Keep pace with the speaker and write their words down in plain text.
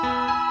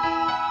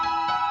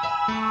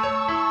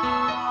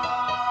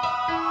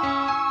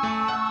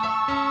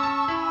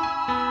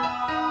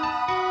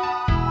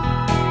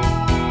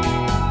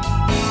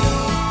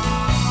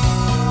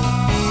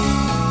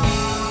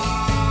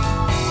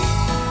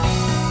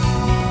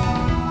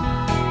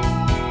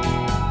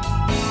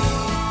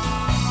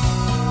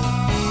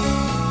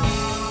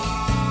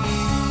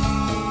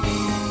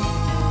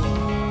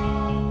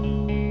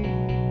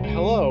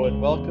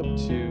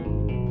welcome to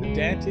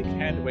Pedantic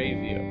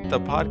Handwavia, the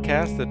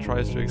podcast that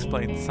tries to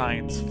explain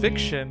science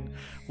fiction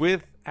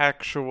with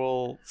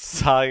actual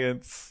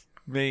science,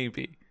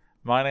 maybe.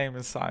 My name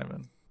is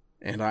Simon.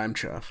 And I'm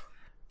Jeff.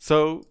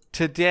 So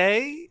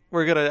today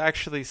we're going to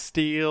actually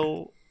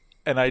steal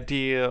an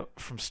idea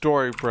from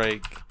Story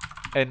Break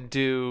and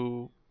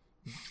do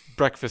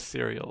breakfast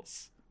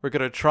cereals. We're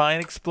going to try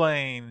and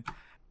explain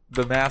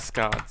the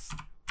mascots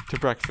to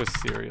breakfast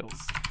cereals.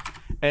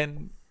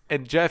 And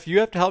Jeff, you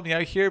have to help me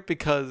out here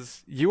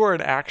because you are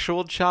an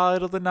actual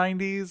child of the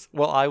 90s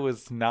while I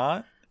was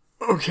not.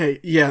 Okay,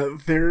 yeah,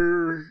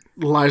 there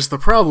lies the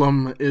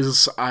problem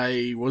is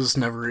I was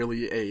never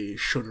really a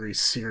sugary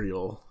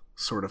cereal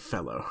sort of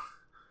fellow.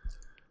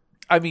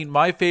 I mean,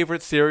 my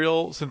favorite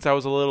cereal since I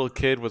was a little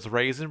kid was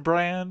Raisin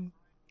Bran,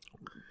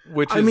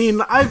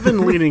 I've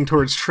been leaning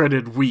towards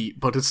shredded wheat,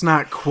 but it's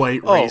not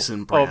quite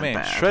Raisin Bran Oh man,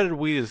 bad. shredded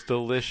wheat is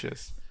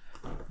delicious.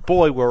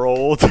 Boy, we're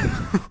old. You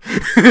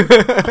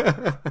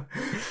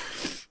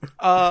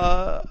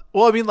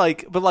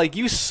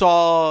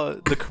saw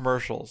the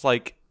commercials.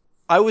 Like,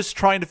 I was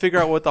trying to figure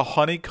out what the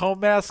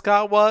honeycomb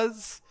mascot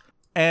was,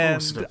 and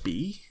was it a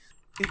bee?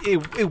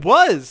 It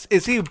was.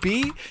 Is he a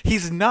bee?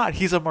 He's not.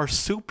 He's a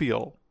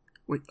marsupial.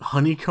 Wait,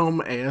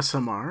 honeycomb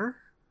ASMR?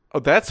 Oh,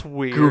 that's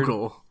weird.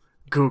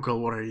 Google,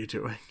 what are you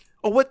doing?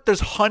 Oh, what?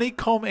 There's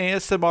honeycomb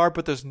ASMR,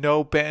 but there's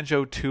no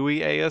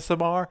Banjo-Tooie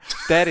ASMR?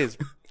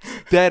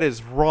 That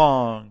is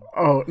wrong.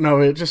 Oh, no,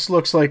 it just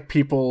looks like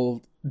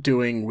people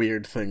doing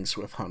weird things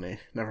with honey.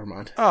 Never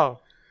mind. Oh,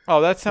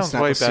 that sounds it's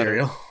not way the better.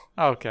 Cereal.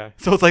 Okay.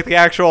 So it's like the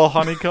actual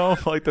honeycomb,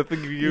 like the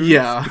thing you use?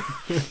 Yeah.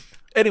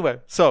 Anyway,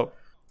 so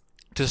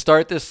to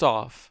start this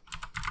off,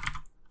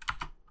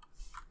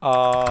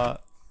 sorry,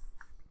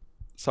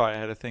 I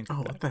had to think.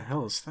 Oh, what the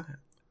hell is that?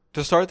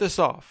 To start this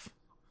off,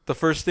 the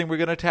first thing we're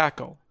going to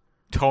tackle,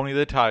 Tony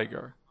the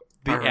Tiger,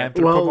 the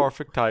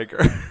anthropomorphic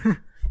tiger.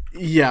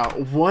 Yeah,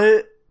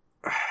 what?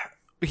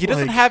 He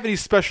doesn't have any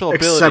special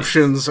abilities.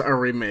 Exceptions are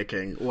we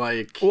making?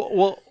 Like,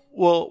 well,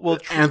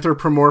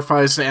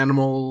 anthropomorphized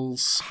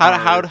animals.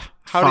 How do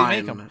you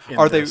make them?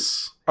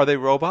 Are they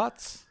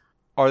robots?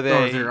 Are they?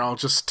 Or they're all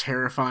just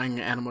terrifying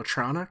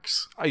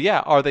animatronics?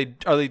 Yeah. Are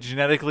they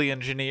genetically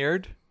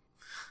engineered?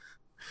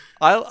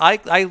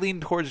 I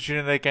lean towards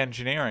genetic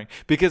engineering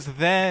because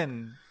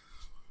then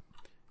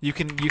you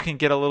can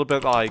get a little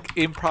bit like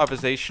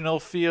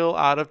improvisational feel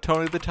out of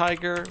Tony the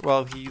Tiger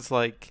while he's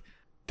like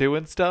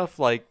doing stuff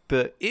like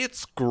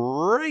it's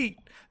great.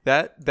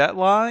 That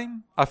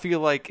line, I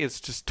feel like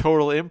it's just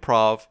total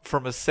improv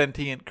from a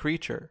sentient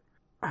creature.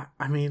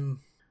 I mean,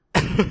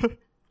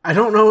 I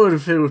don't know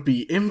if it would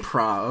be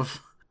improv.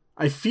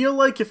 I feel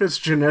like if it's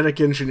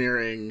genetic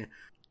engineering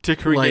to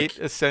create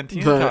a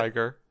sentient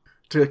tiger.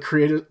 To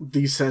create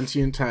the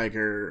sentient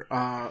tiger,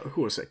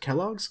 who was it?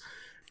 Kellogg's?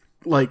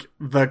 Like,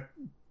 the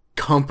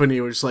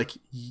company was like,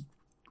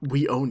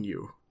 we own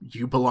you.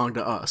 You belong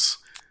to us.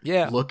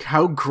 Yeah. Look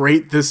how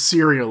great this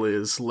cereal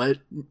is.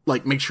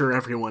 Make sure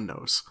everyone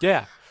knows.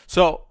 Yeah.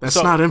 So that's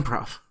not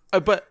improv.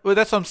 But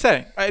that's what I'm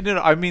saying.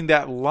 I mean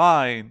that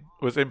line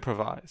was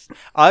improvised.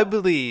 I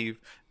believe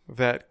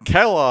that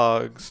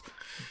Kellogg's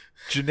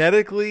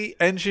genetically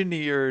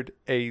engineered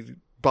a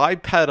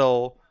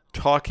bipedal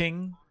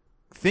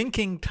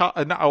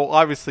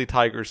obviously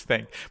tigers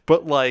think,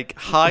 but like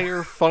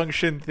higher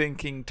function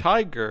thinking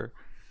tiger.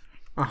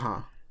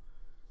 Uh-huh.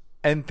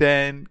 And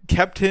then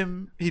kept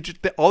him. They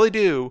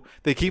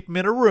keep him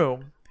in a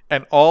room,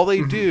 and all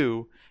they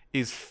do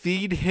is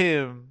feed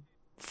him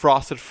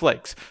Frosted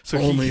Flakes. So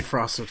only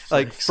Frosted Flakes.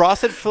 Like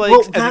Frosted Flakes.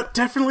 Well, that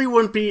definitely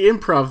wouldn't be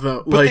improv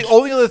though. But the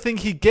only other thing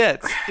he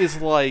gets is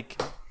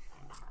like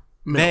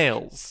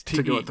nails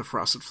to go eat. with the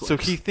Frosted Flakes. So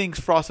he thinks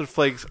Frosted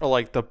Flakes are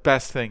like the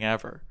best thing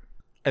ever.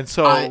 And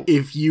so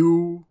if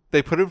you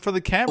they put him for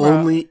the camera,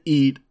 only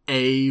eat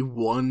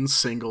one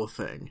single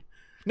thing.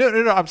 No.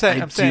 I'm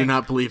saying. I do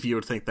not believe you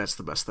would think that's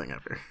the best thing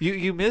ever.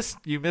 You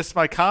missed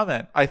my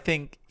comment. I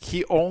think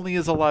he only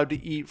is allowed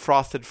to eat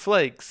Frosted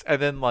Flakes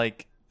and then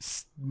like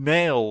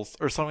nails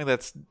or something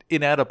that's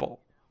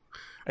inedible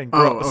and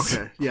gross. Oh,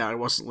 okay. Yeah, I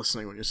wasn't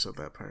listening when you said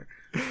that part.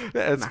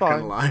 Yeah, it's not fine.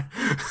 Gonna lie.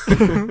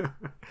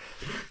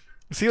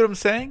 See what I'm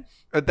saying?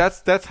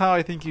 That's how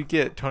I think you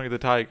get Tony the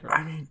Tiger.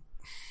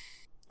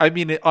 I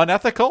mean,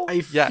 unethical?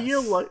 I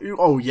feel like...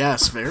 Oh,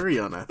 yes, very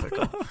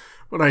unethical.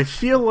 But I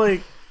feel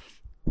like...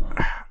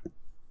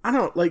 I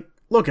don't... Like,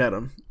 look at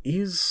him.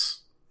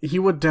 He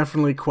would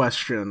definitely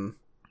question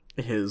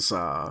his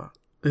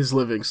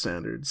living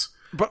standards.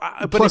 But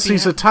plus,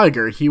 he's a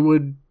tiger. He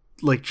would,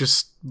 like,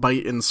 just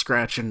bite and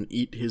scratch and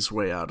eat his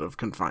way out of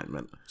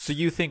confinement. So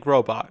you think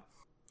robot?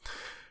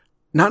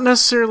 Not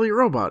necessarily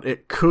robot.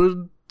 It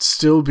could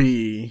still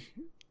be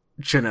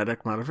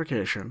genetic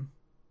modification,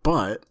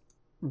 but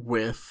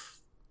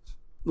with,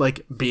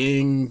 like,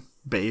 being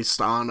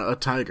based on a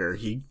tiger,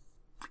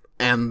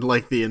 and,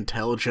 like, the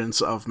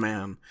intelligence of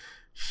man,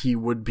 he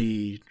would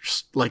be,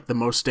 just, like, the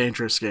most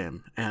dangerous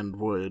game and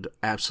would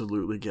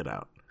absolutely get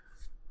out.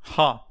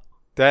 Huh.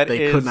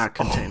 They could not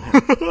contain him.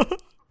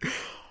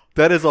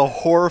 That is a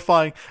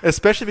horrifying,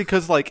 especially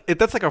because like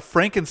that's like a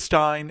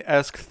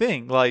Frankenstein-esque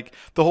thing. Like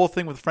the whole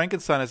thing with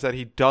Frankenstein is that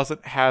he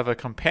doesn't have a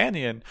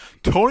companion.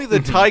 Tony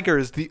the Tiger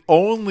is the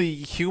only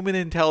human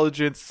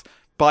intelligence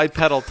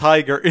bipedal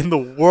tiger in the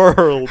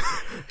world.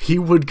 He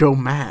would go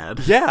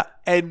mad. Yeah,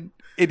 and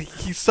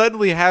he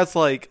suddenly has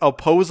like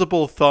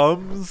opposable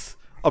thumbs.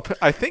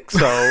 I think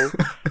so.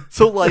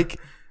 So like,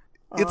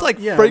 it's like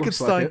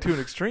Frankenstein to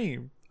an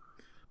extreme.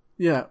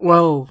 Yeah.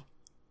 Well.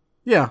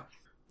 Yeah.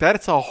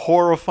 That's a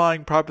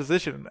horrifying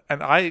proposition,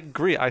 and I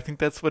agree. I think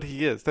that's what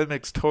he is. That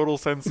makes total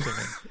sense to me.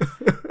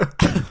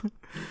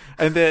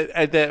 and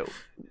that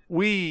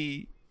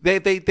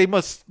they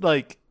must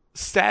like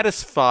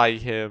satisfy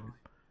him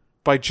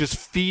by just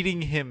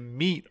feeding him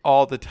meat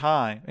all the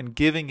time and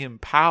giving him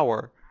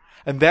power,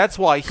 and that's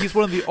why he's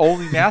one of the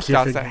only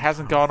mascots that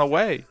hasn't gone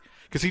away,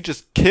 because he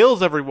just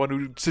kills everyone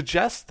who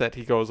suggests that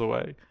he goes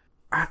away.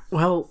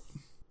 Well,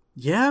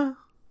 yeah,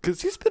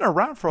 because he's been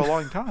around for a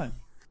long time.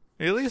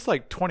 At least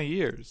like 20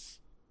 years.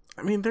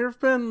 I mean, there have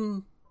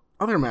been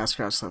other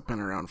mascots that have been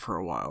around for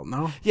a while,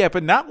 no? Yeah,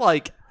 but not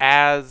like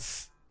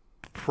as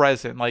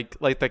present. Like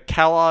the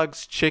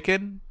Kellogg's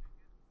chicken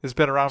has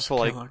been around for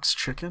like... Kellogg's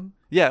chicken?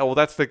 Yeah, well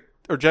that's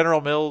or General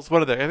Mills,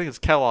 one of I think it's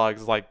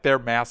Kellogg's, like their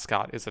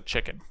mascot is a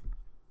chicken.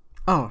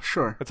 Oh,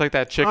 sure. It's like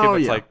that chicken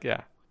that's like,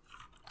 yeah.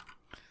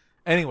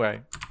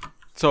 Anyway,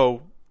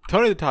 so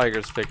Tony the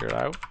Tiger's figured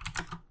out.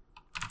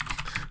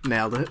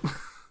 Nailed it.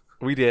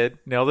 We did.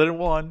 Nailed it in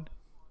one.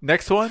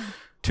 Next one,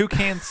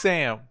 Toucan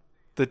Sam.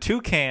 The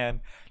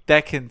toucan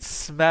that can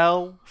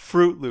smell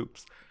Fruit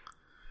Loops.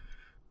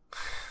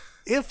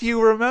 If you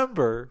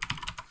remember,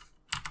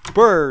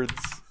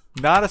 birds,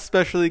 not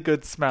especially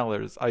good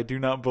smellers, I do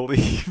not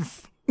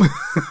believe.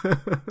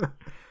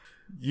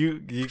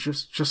 you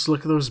just look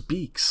at those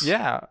beaks.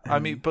 Yeah, I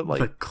mean, but like...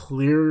 the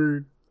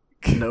clear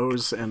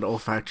nose and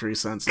olfactory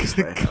senses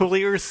they have.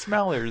 Clear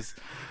smellers.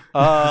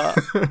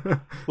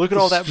 Look at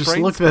all that brain Just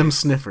look at them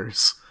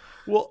sniffers.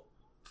 Well...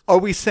 Are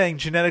we saying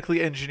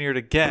genetically engineered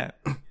again?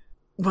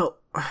 Well,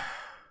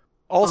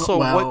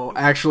 also,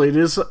 actually, it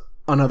is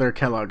another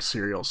Kellogg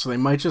cereal, so they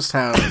might just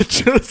have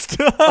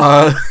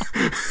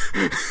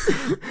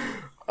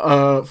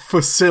a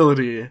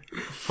facility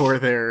for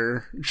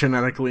their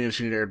genetically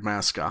engineered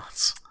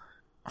mascots.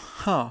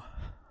 Huh.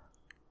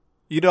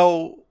 You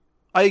know,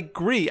 I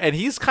agree, and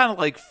he's kind of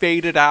like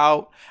faded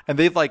out, and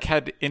they've like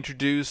had to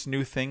introduce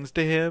new things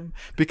to him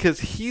because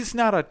he's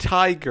not a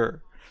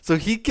tiger. So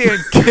he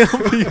can't kill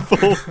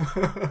people.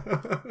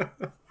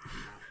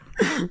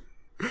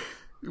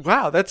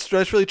 Wow, that's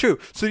really true.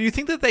 So do you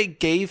think that they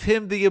gave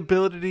him the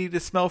ability to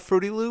smell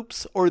Fruity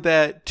Loops, or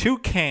that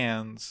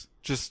toucans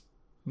just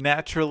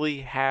naturally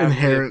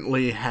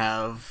inherently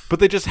have, but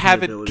they just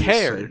haven't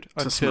cared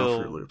to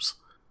smell Fruit Loops?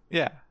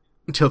 Yeah,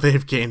 until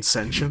they've gained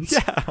sentience.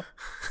 Yeah.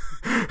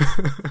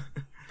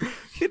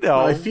 You know,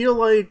 I feel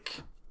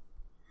like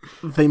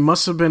they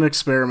must have been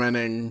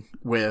experimenting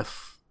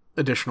with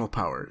additional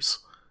powers.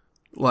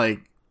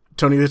 Like,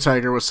 Tony the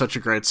Tiger was such a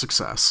great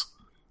success.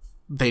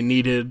 They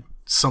needed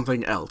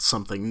something else,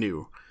 something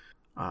new.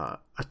 A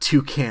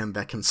toucan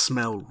that can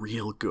smell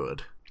real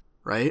good,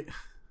 right?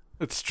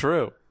 It's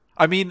true.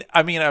 I mean,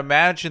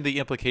 imagine the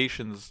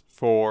implications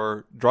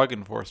for drug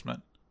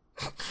enforcement.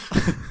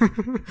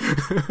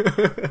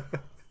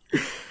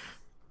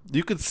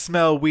 You can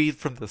smell weed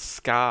from the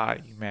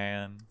sky,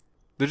 man.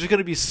 There's just going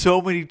to be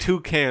so many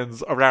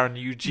toucans around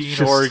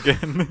Eugene,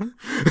 Oregon.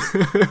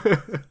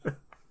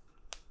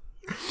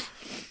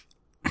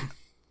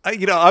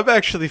 I'm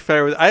actually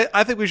fair with it.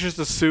 I think we should just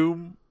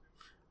assume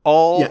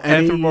all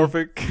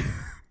anthropomorphic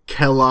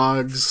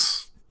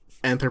Kellogg's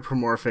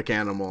anthropomorphic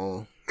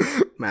animal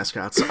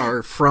mascots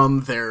are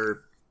from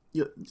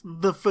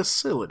the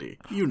facility,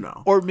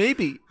 or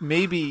maybe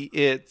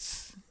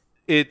it's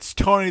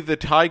Tony the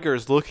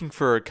Tiger's looking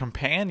for a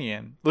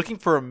companion, looking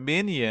for a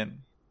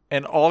minion,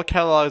 and all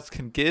Kellogg's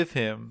can give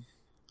him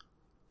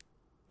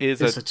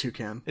is a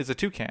toucan.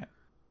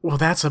 Well,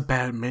 that's a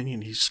bad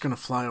minion. He's just gonna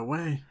fly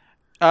away.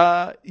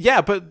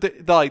 Yeah, but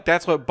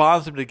that's what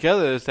bonds them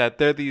together, is that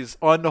they're these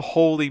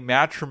unholy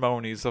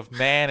matrimonies of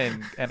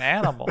man and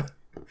animal.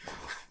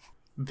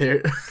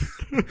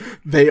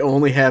 They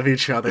only have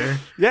each other.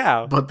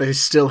 Yeah. But they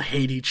still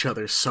hate each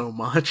other so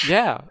much.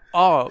 Yeah.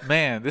 Oh,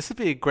 man, this would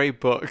be a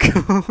great book.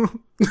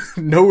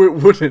 No, it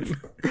wouldn't.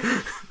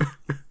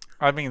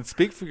 I mean,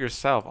 speak for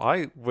yourself.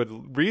 I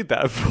would read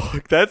that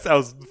book. That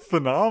sounds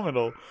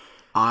phenomenal.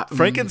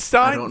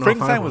 Frankenstein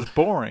was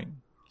boring.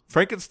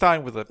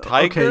 Frankenstein was a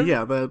tiger. Okay,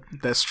 yeah,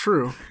 that's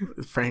true.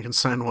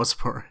 Frankenstein was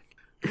boring.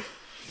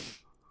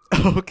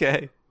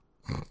 Okay.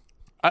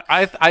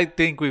 I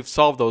think we've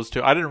solved those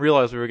two. I didn't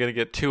realize we were going to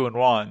get 2 in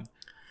 1.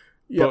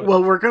 Yeah,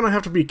 well, we're going to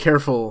have to be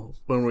careful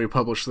when we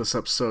publish this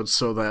episode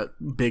so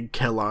that Big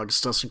Kellogg's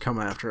doesn't come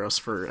after us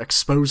for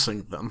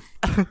exposing them.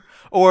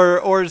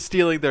 or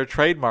stealing their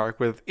trademark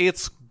with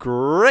 "It's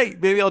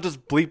Great. Maybe I'll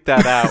just bleep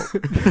that out.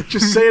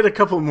 Just say it a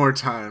couple more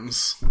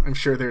times. I'm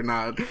sure they're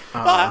not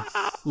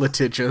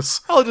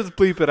litigious. I'll just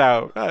bleep it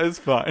out. It's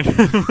fine.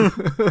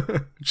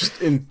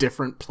 Just in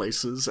different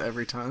places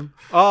every time.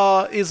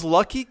 Is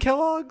Lucky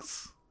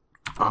Kellogg's?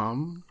 I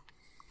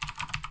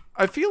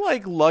feel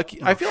like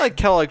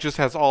Kellogg just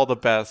has all the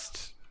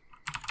best.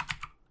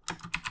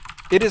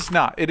 It is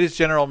not. It is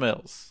General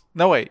Mills.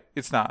 No, wait.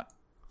 It's not.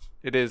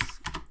 It is.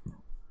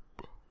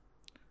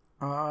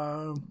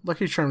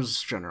 Lucky Charms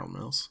is General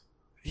Mills.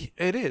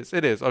 It is.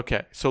 It is.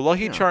 Okay. So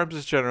Lucky Charms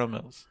is General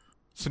Mills.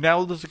 So now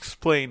let's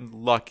explain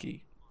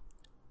Lucky.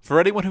 For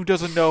anyone who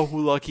doesn't know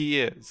who Lucky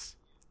is,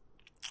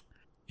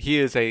 he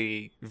is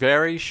a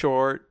very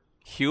short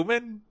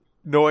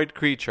humanoid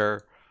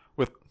creature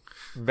with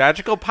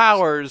magical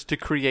powers to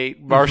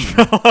create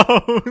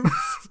marshmallows.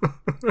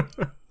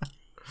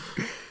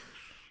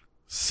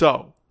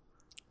 So,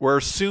 we're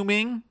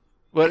assuming...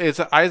 But it's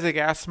Isaac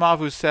Asimov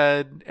who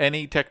said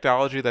any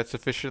technology that's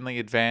sufficiently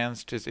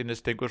advanced is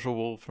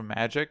indistinguishable from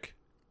magic.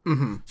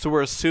 Mm-hmm. So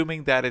we're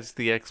assuming that is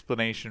the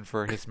explanation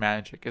for his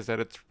magic, is that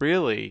it's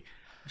really...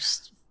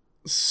 Just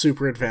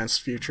super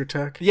advanced future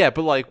tech? Yeah,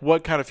 but like,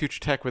 what kind of future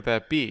tech would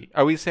that be?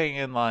 Are we saying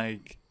in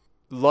like,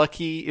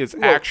 Lucky is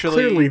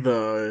actually... Clearly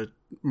the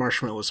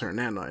marshmallows are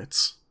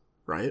nanites,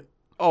 right?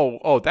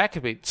 Oh, that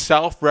could be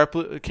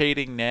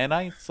self-replicating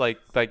nanites? Like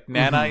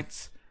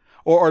nanites...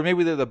 Or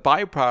maybe they're the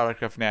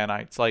byproduct of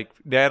nanites, like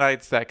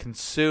nanites that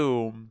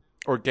consume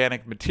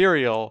organic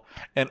material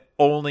and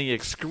only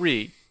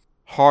excrete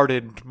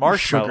hardened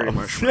marshmallows. Sugary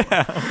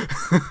marshmallow.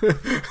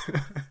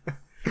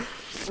 Yeah.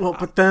 Well,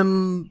 but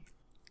then,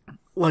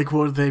 like,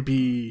 what would they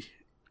be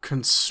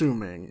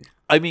consuming?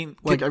 I mean,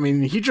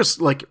 he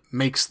just like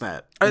makes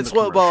that. I'm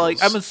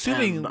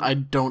assuming and I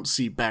don't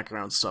see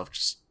background stuff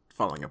just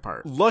falling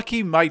apart.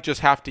 Lucky might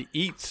just have to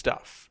eat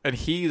stuff, and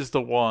he's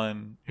the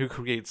one who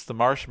creates the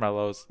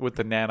marshmallows with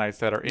the nanites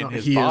that are in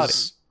his body.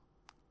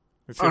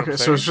 Okay,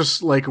 so it's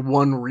just like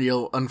one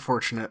real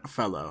unfortunate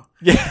fellow.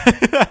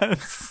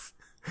 Yes.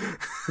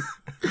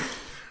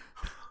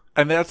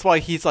 And that's why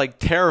he's like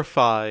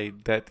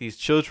terrified that these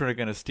children are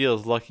going to steal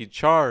his Lucky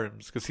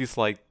Charms, because he's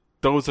like,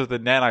 those are the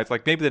nanites.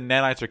 Like, maybe the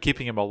nanites are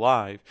keeping him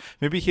alive.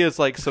 Maybe he has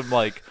like some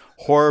like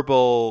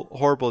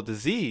horrible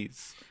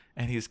disease,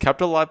 and he's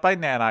kept alive by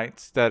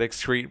nanites that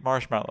excrete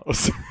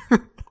marshmallows.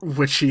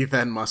 Which he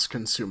then must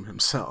consume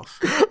himself.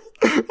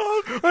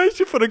 I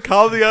should put a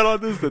caveat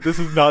on this, that this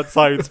is not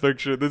science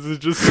fiction. This is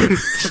just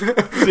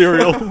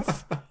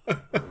cereals.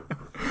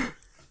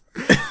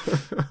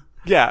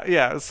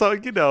 Yeah.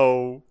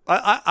 So,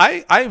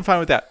 I am fine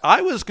with that.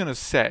 I was going to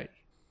say,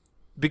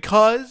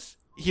 because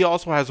he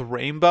also has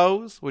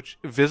rainbows, which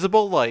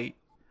visible light,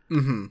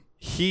 mm-hmm.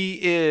 He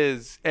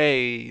is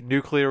a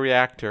nuclear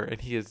reactor, and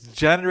he is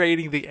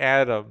generating the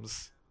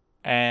atoms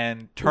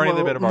and turning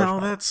them into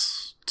marshmallows. No,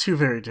 that's two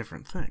very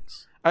different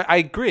things. I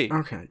agree.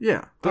 Okay,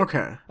 yeah,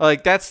 okay.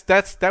 Like,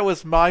 that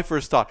was my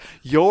first thought.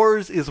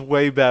 Yours is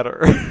way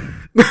better.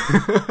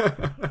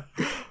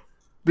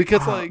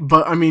 Because,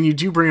 but, I mean, you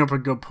do bring up a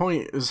good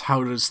point, is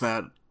how do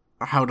the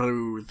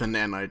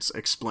nanites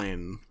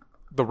explain...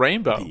 The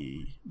rainbow.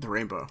 The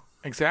rainbow.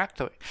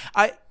 Exactly.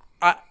 I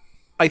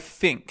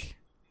think...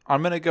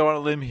 I'm going to go on a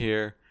limb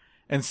here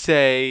and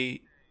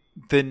say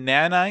the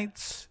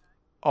nanites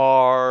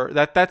are...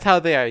 That's how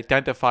they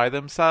identify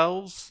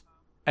themselves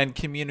and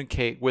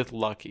communicate with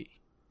Lucky.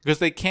 Because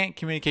they can't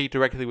communicate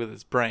directly with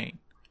his brain,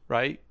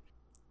 right?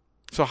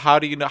 So how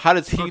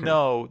does he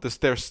know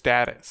their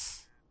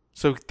status?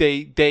 So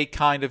they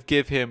kind of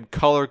give him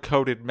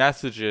color-coded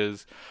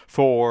messages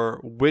for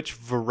which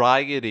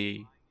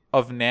variety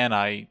of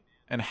nanite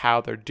and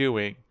how they're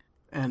doing.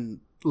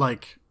 And,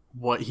 like,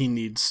 what he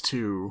needs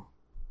to...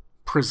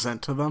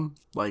 present to them,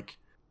 like,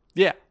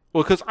 yeah.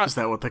 Well, because is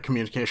that what the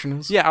communication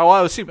is? Yeah. Well,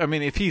 I assume. I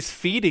mean, if he's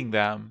feeding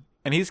them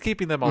and he's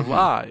keeping them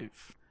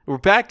alive, we're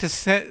back to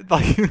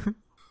like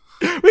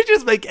we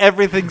just make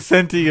everything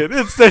sentient.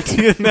 It's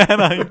sentient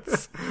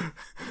nanites.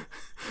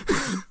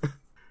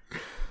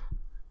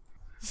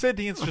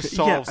 Sentience just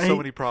solves so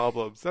many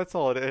problems. That's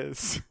all it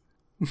is.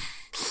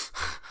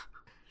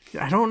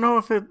 I don't know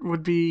if it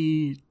would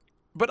be,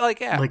 but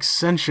like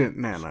sentient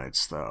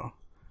nanites though.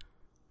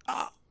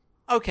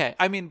 Okay,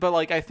 I mean, but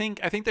like I think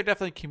they're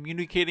definitely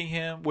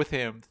communicating with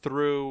him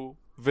through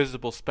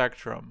visible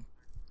spectrum.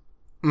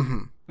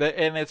 Mm-hmm.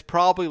 And it's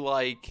probably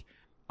like,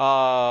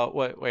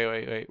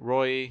 wait,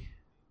 Roy,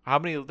 how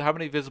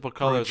many visible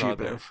colors are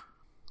there?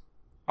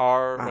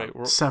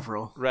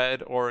 Several: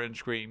 red,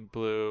 orange, green,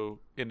 blue,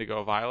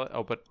 indigo, violet.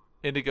 Oh, but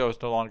indigo is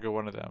no longer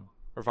one of them,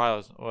 or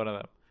violet is one of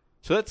them.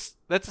 So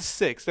that's a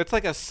 6. That's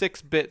like a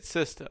 6-bit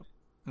system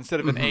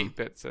instead of an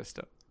 8-bit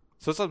system.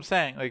 So that's what I'm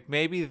saying. Like,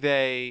 maybe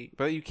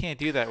but you can't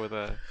do that with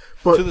a...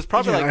 But, so there's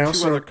probably I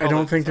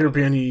don't think there'd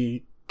be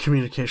any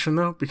communication,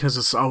 though, because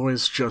it's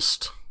always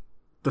just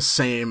the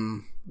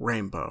same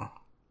rainbow.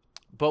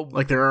 But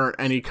like, there aren't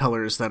any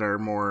colors that are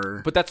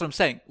more... But that's what I'm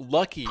saying.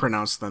 Lucky...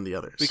 pronounced than the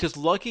others. Because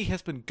Lucky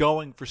has been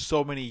going for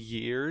so many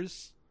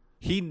years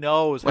He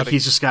knows how Like to.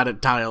 he's just got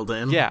it dialed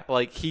in. Yeah,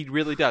 like he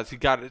really does. He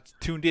got it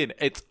tuned in.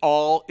 It's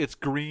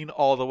green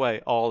all the way,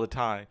 all the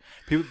time.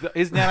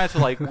 His nanites are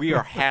like, we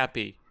are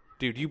happy,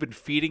 dude. You've been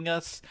feeding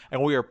us,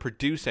 and we are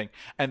producing,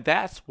 and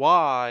that's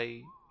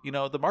why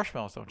the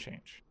marshmallows don't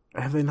change.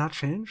 Have they not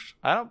changed?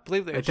 I don't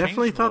believe they. I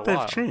definitely thought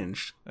they've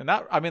changed.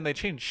 And they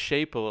changed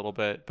shape a little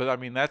bit, but I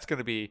mean that's going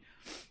to be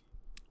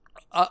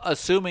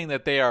assuming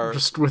that they are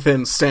just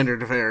within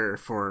standard of error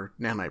for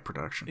nanite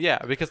production. Yeah,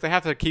 because they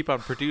have to keep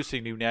on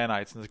producing new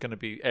nanites, and there's going to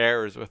be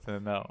errors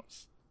within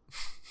those.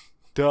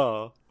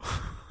 Duh.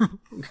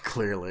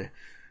 Clearly.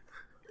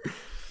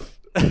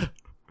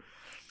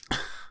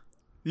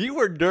 You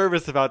were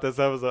nervous about this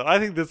episode. I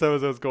think this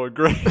episode is going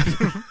great.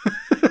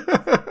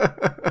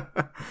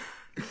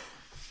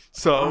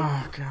 So,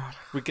 oh god,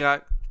 we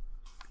got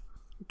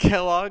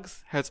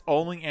Kellogg's has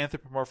only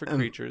anthropomorphic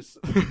creatures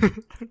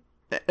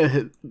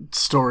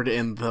stored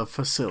in the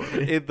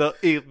facility. in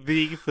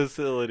the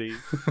facility,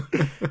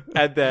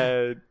 and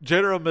then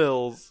General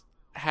Mills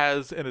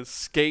has an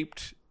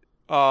escaped,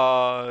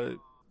 fatally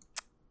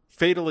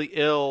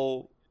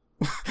ill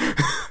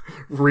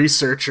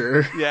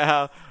researcher.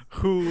 Yeah,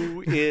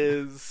 who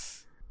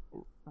is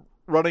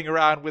running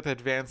around with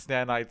advanced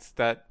nanites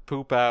that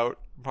poop out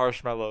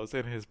marshmallows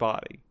in his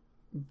body.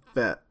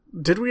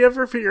 Did we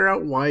ever figure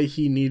out why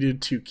he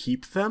needed to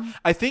keep them?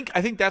 I think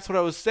that's what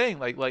I was saying.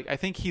 Like I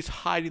think he's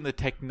hiding the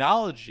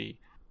technology.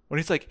 When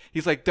he's like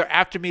they're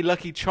after me,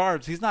 Lucky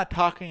Charms. He's not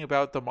talking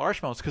about the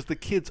marshmallows because the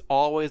kids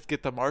always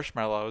get the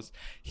marshmallows.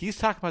 He's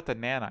talking about the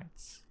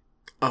nanites.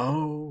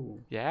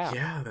 Oh,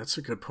 yeah, that's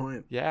a good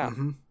point. Yeah,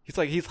 mm-hmm. He's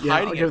hiding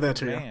I'll it give that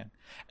from to man.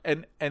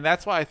 And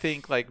that's why I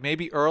think like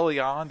maybe early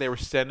on they were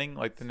sending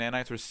the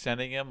nanites were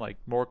sending him like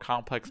more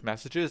complex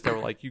messages. They were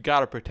like, you got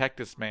to protect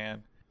this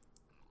man.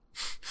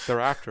 They're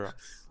after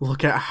us.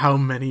 Look at how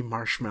many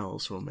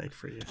marshmallows we'll make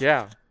for you.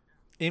 Yeah.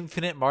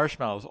 Infinite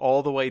marshmallows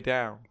all the way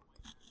down.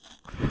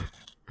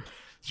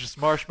 It's just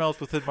marshmallows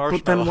within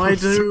marshmallows. But then why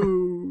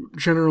do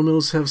General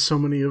Mills have so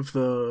many of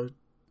the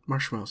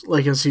marshmallows?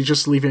 Like, is he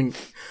just leaving...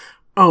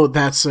 Oh,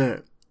 that's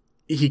it.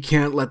 He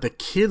can't let the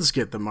kids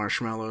get the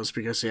marshmallows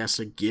because he has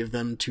to give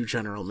them to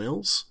General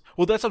Mills?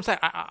 Well, that's what I'm saying.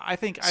 I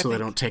think they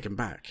don't take him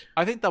back.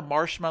 I think the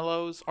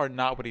marshmallows are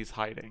not what he's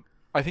hiding.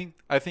 I think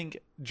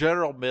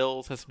General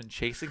Mills has been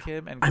chasing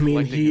him, and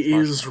he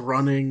is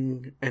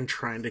running and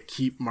trying to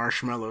keep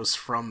marshmallows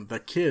from the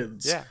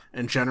kids. Yeah,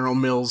 and General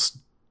Mills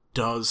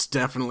does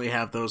definitely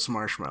have those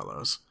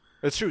marshmallows.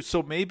 That's true.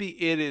 So maybe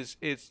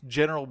it's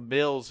General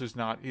Mills he's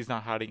not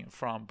hiding it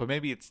from, but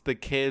maybe it's the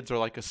kids or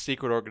like a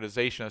secret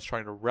organization that's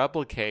trying to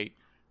replicate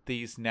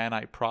these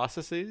nanite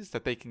processes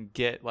that they can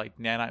get like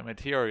nanite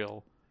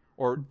material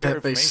or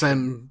that they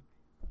send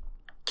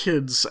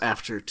kids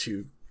after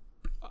to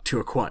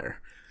acquire.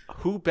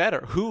 Who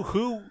better?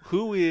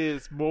 Who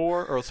is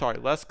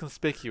less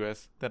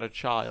conspicuous than a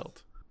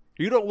child?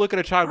 You don't look at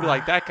a child and be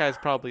like, that guy's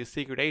probably a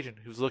secret agent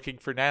who's looking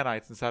for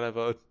nanites instead of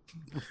a...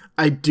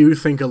 I do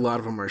think a lot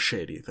of them are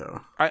shady,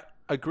 though. I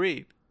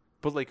agreed.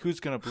 But, like, who's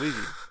going to believe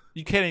you?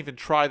 You can't even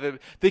try them.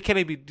 They can't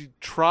even be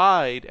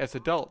tried as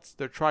adults.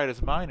 They're tried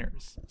as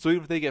minors. So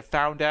even if they get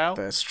found out...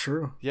 That's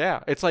true.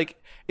 Yeah. It's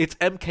like, it's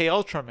MK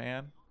Ultra,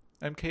 man.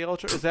 MK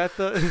Ultra? Is that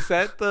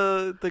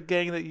the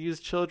gang that use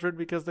children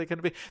because they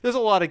can be... There's a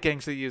lot of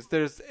gangs that use...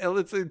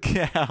 It's a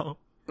cow.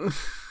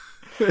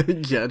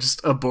 Yeah,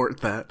 just abort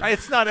that.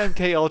 It's not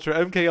MK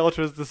Ultra. MK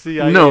Ultra is the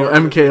CIA. No,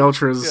 MK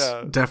Ultra is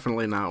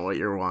definitely not what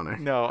you're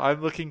wanting. No,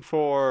 I'm looking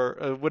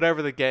for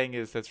whatever the gang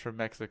is that's from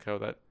Mexico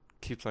that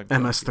keeps on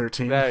going.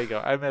 MS-13. There you go.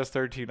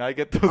 MS-13. I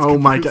get those. Oh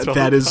my god,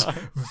 that is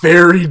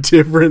very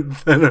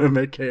different than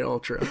MK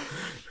Ultra.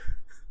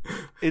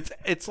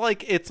 It's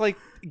like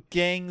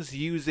gangs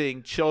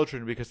using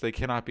children because they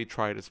cannot be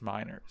tried as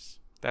minors.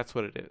 That's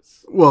what it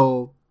is.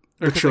 Well,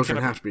 the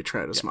children have to be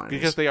tried as minors.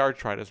 Because they are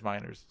tried as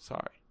minors.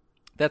 Sorry.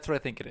 That's what I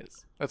think it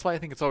is. That's why I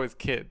think it's always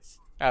kids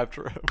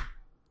after him.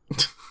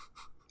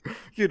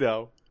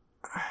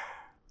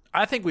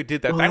 I think we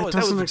did that. Well, that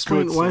doesn't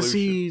explain why is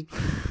he.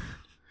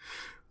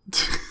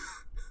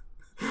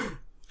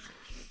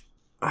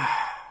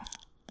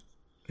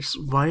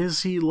 Why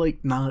is he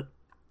like not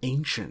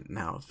ancient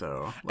now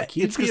though? Like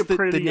it's because the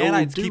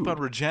nanites keep on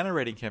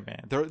regenerating him,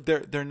 man.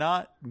 They're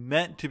not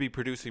meant to be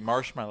producing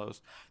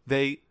marshmallows.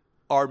 They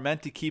are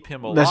meant to keep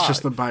him alive. That's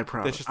just the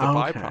byproduct. That's just the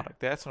byproduct.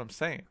 That's what I'm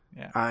saying.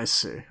 Yeah. I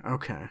see.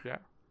 Okay. Yeah.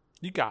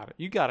 You got it.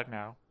 You got it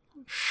now.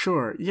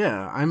 Sure.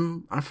 Yeah.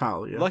 I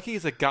follow you. Lucky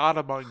is a god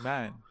among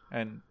men,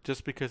 and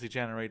just because he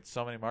generates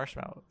so many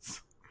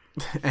marshmallows.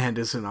 And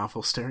is an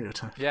awful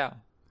stereotype. Yeah.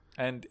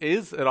 And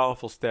is an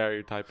awful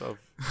stereotype of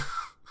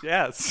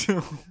yes.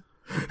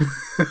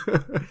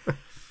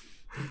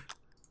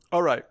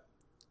 All right.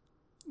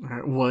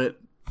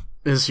 What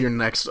is your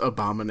next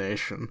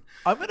abomination?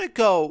 I'm gonna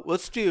go.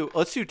 Let's do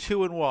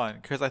 2 and 1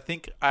 because I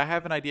think I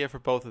have an idea for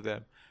both of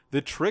them.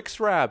 The Trix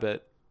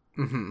Rabbit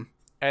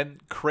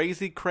and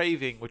Crazy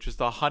Craving, which is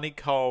the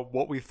honeycomb,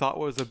 what we thought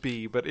was a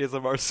bee but is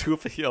a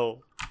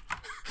marsupial.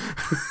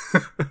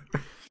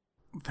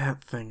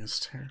 That thing is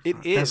terrifying. It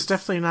is. That's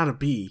definitely not a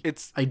bee.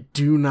 It's. I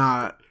do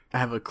not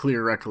have a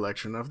clear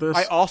recollection of this.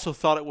 I also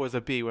thought it was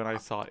a bee when I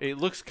saw it. It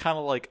looks kind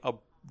of like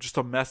just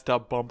a messed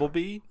up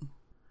bumblebee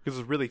because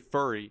it's really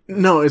furry.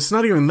 No, it's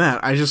not even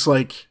that.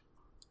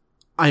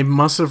 I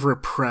must have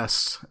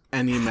repressed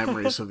any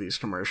memories of these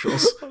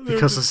commercials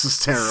because this is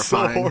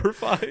terrifying. So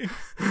horrifying.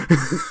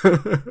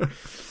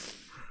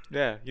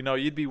 Yeah,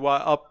 you'd be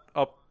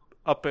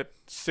up at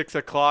 6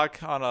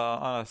 o'clock on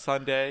a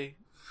Sunday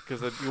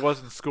because you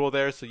wasn't school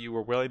there, so you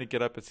were willing to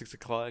get up at 6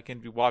 o'clock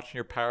and be watching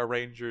your Power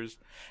Rangers,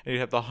 and you'd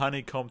have the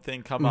honeycomb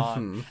thing come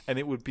on, and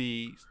it would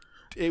be,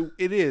 it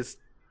is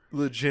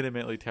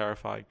legitimately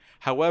terrifying.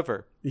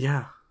 However,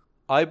 yeah,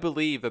 I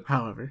believe that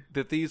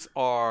that these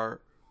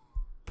are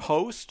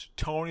post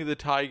Tony the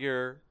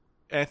Tiger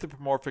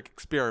anthropomorphic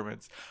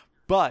experiments,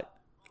 but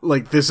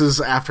like this is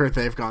after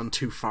they've gone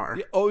too far.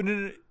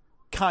 No,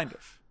 kind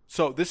of.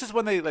 So this is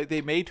when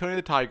they made Tony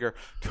the Tiger.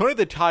 Tony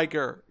the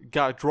Tiger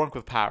got drunk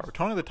with power.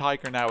 Tony the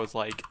Tiger now is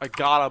like a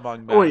god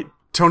among men. Oh, wait,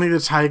 Tony the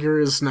Tiger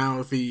is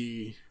now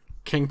the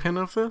kingpin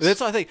of this? That's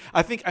what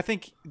I think. I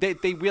think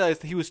they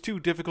realized that he was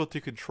too difficult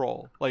to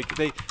control. Like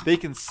they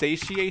can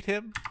satiate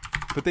him,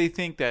 but they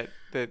think that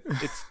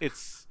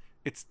it's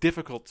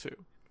difficult to,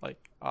 like,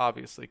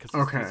 obviously, because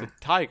he's a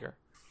tiger.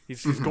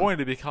 He's going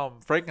to become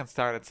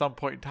Frankenstein at some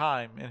point in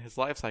time in his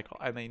life cycle,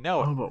 and they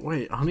know it. Oh, but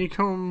wait,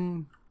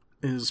 Honeycomb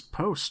is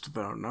post,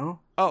 though,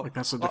 no? Oh. Like,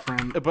 that's a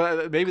different...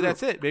 But maybe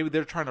that's it. Maybe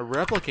they're trying to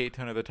replicate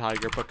Tony the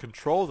Tiger, but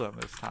control them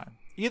this time.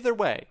 Either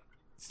way,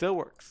 it still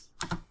works.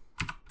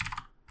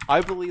 I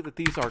believe that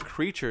these are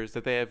creatures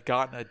that they have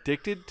gotten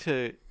addicted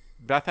to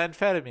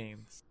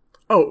methamphetamines.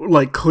 Oh,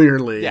 like,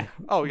 clearly. Yeah.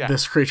 Oh, yeah.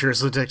 This creature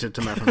is addicted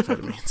to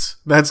methamphetamines.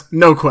 That's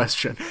no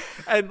question.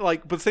 And,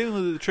 like, but same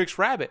with the Trix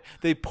Rabbit.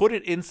 They put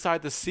it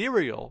inside the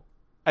cereal,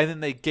 and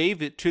then they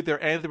gave it to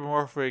their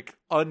anthropomorphic,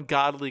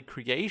 ungodly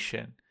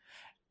creation.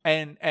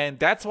 And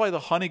that's why the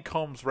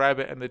Honeycombs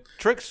Rabbit and the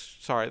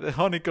the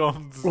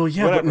Honeycombs... Well,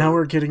 yeah, whatever. But now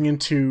we're getting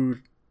into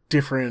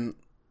different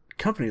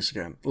companies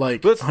again.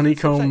 Like,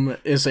 Honeycomb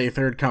is a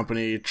third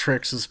company.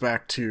 Trix is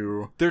back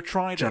to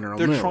General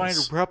Mills. Trying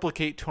to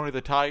replicate Tony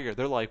the Tiger.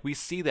 They're like, we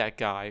see that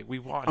guy. We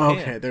want him.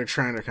 Okay, they're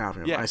trying to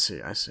copy him. Yeah. I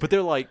see. But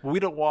they're like, we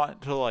don't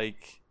want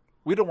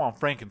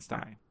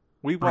Frankenstein.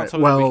 We want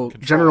something well, that we can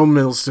control. General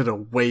Mills did a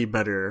way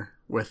better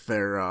with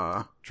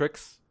their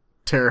Trix?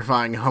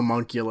 Terrifying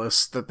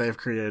homunculus that they've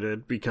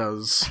created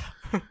because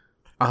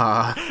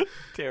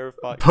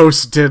terrifying.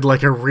 Post did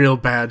like a real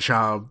bad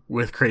job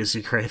with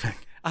Crazy Craving.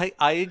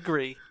 I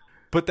agree,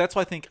 but that's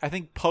why I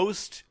think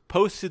Post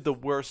did the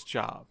worst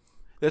job.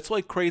 That's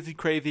why Crazy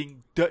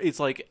Craving is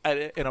like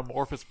an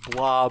amorphous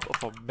blob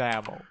of a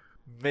mammal,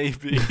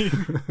 maybe.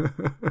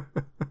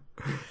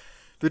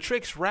 The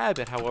Trix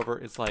Rabbit, however,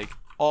 is like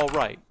all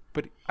right,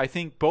 but I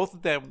think both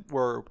of them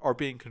are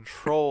being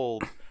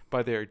controlled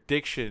by their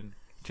addiction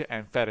to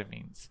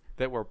amphetamines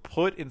that were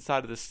put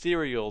inside of the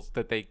cereals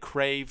that they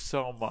crave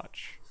so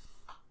much.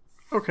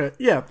 Okay,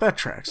 yeah, that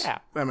tracks. Yeah.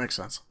 That makes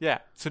sense. Yeah.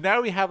 So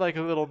now we have like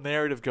a little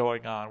narrative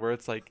going on where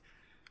it's like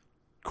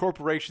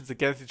corporations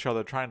against each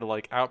other trying to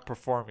like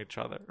outperform each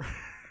other.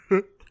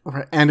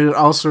 Right. And it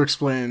also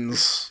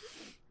explains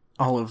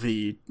all of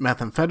the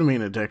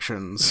methamphetamine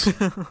addictions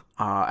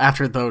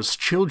after those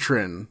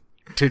children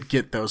did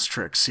get those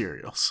Trix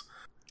cereals.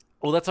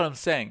 Well, that's what I'm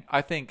saying.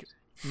 I think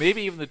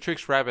maybe even the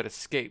Trix Rabbit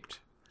escaped.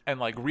 And,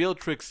 like, real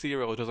Trix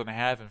cereal doesn't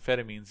have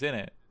amphetamines in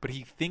it, but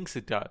he thinks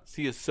it does.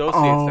 He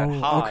associates that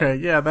high. Okay,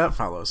 yeah, that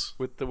follows.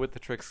 With the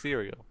Trix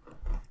cereal.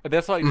 And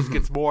that's why he just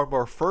gets more and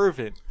more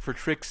fervent for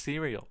Trix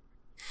cereal.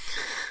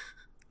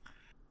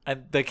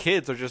 And the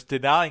kids are just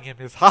denying him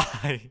his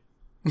high.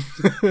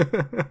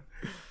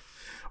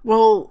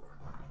 Well,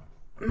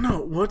 no,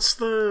 what's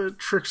the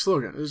Trix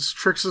slogan? It's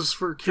Trix is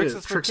for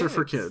kids. Trix are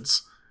for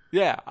kids.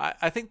 Yeah,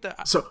 I think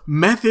that... So,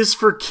 meth is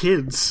for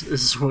kids,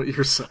 is what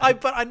you're saying.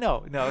 But I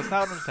know. No, that's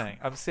not what I'm saying.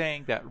 I'm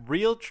saying that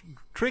real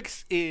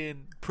Trix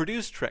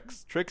produced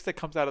Trix that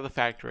comes out of the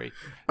factory.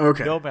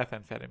 Okay. No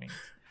methamphetamines.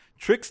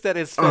 Trix that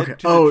is fed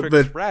to the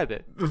Trix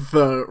Rabbit.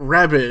 The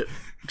rabbit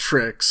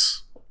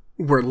Trix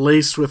were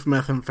laced with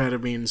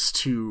methamphetamines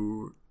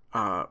to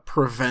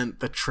prevent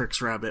the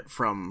Trix Rabbit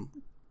from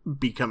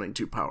becoming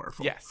too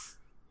powerful.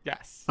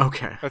 Yes.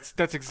 Okay.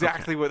 That's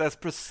exactly what... That's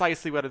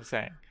precisely what I'm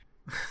saying.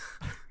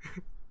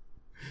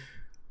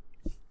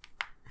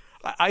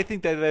 I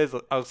think that is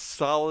a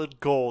solid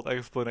gold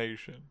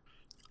explanation.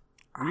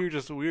 We were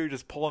just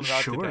pulling it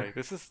out today.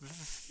 This is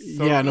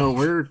so yeah, good.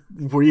 no,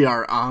 we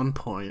are on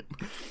point.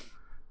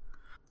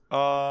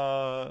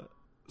 So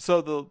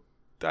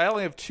I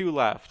only have 2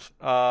 left.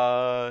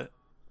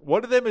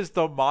 One of them is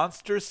the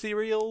monster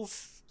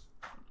cereals,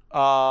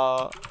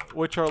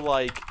 which are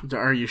like.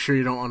 Are you sure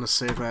you don't want to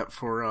save that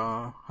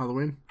for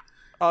Halloween?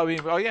 I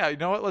mean, oh yeah, you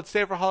know what? Let's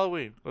save it for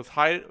Halloween. Let's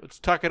hide it. Let's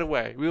tuck it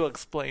away. We will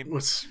explain.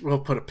 We'll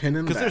put a pin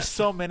in that. Because there's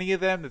so many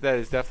of them that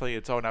is definitely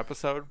its own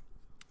episode.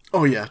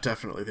 Oh yeah,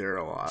 definitely. There are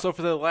a lot. So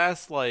for the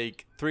last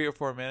like 3 or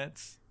 4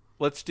 minutes,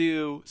 let's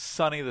do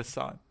Sonny the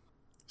Sun.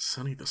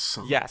 Sonny the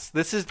Sun. Yes,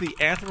 this is the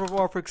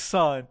anthropomorphic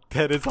sun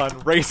that is on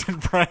Raisin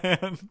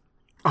Bran.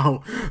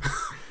 Oh.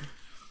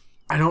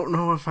 I don't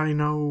know if I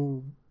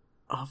know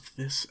of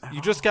this at You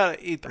all. just gotta...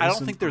 I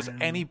don't think there's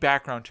Bran. any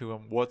background to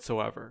him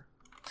whatsoever.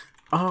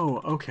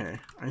 Oh, okay.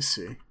 I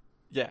see.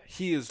 Yeah,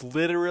 he is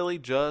literally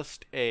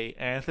just a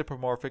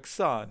anthropomorphic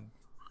sun.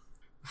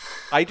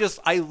 I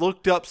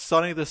looked up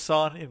Sonny the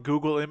Sun in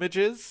Google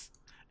Images,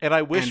 and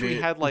I wish And we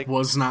it had like...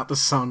 was not the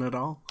sun at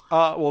all?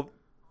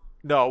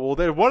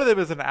 One of them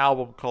is an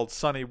album called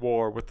Sunny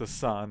War with the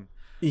sun.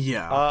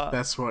 Yeah,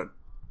 that's what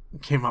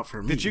came up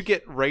for me. Did you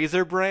get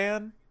Razor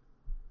Bran?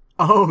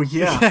 Oh,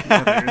 yeah.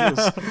 There it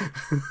is.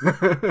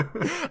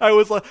 I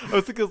was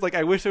thinking, like,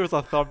 I wish there was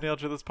a thumbnail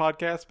to this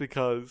podcast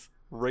because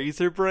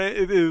Razor Bran,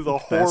 it is a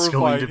That's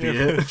going horrifying to be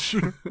image.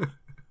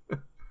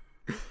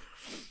 it.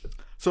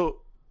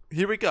 So,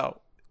 here we go.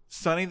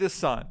 Sonny the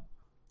Sun.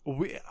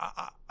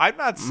 I'm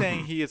not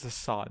saying he is a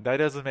sun. That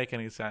doesn't make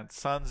any sense.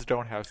 Suns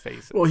don't have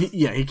faces. Well,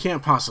 he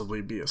can't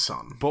possibly be a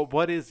sun. But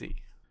what is he?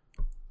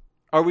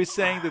 Are we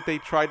saying that they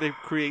tried to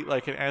create,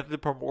 like, an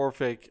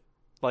anthropomorphic,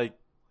 like,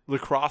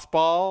 lacrosse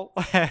ball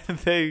and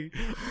they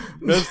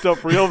messed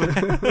up real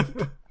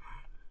bad?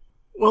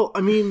 Well,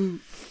 I mean,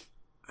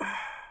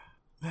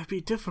 that'd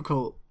be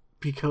difficult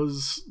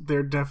because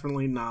they're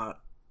definitely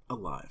not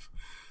alive.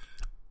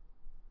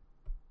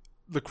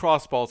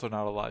 Lacrosse balls are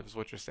not alive is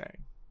what you're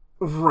saying.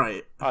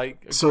 Right. I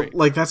agree. So,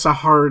 like, that's a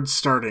hard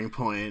starting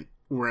point,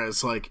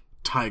 whereas, like,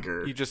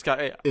 Tiger You just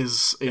got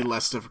is a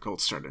less difficult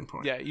starting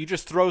point. yeah. You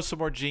just throw some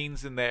more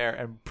genes in there,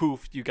 and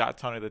poof, you got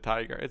Tony the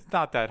Tiger. It's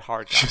not that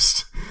hard. Guys.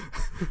 Just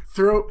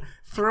throw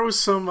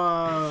some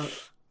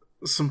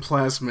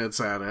plasmids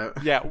at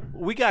it. Yeah,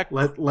 we got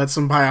Let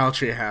some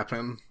biology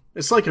happen.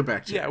 It's like a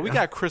bacteria. yeah, we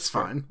got CRISPR. It's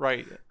fine.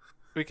 Right?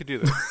 We could do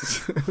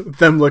this.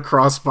 Them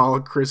lacrosse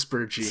ball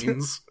CRISPR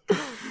genes.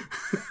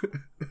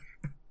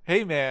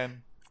 Hey,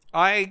 man,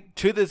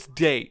 to this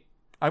date,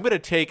 I'm gonna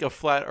take a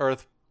flat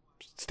Earth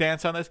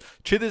stance on this.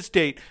 To this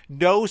date,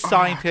 no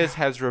scientist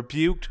has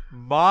rebuked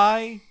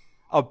my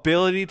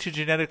ability to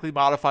genetically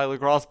modify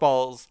lacrosse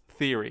balls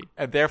theory,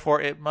 and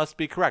therefore it must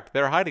be correct.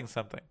 They're hiding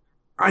something.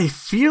 I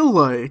feel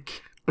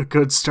like a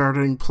good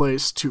starting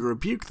place to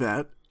rebuke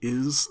that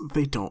is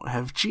they don't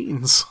have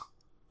genes.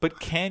 But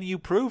can you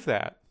prove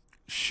that?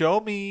 Show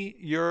me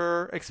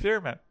your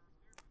experiment,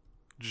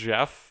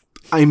 Jeff.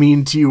 I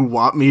mean, do you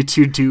want me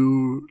to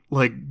do,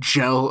 like,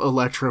 gel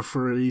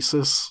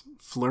electrophoresis?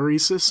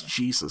 Phloresis?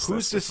 Jesus,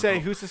 Who's to that's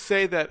difficult.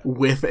 say that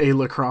With a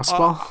lacrosse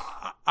ball?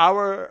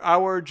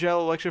 our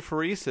gel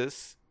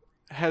electrophoresis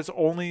has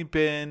only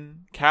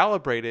been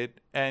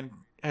calibrated and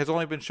has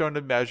only been shown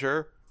to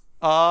measure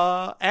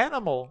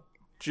animal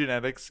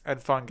genetics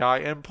and fungi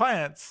and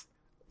plants,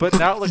 but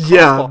not lacrosse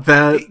Yeah, ball.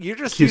 that You're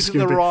just keeps using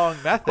the skipping. wrong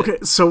method. Okay,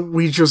 so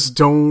we just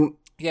don't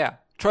Yeah,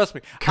 trust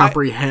me.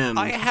 comprehend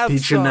I have the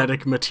some-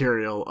 genetic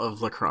material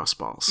of lacrosse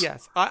balls.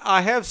 Yes,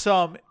 I have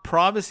some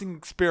promising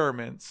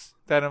experiments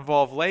that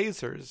involve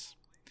lasers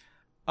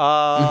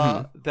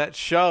that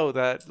show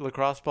that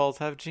lacrosse balls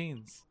have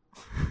genes.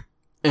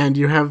 And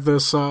you have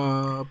this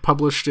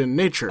published in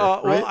Nature,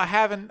 right? Well, I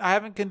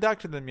haven't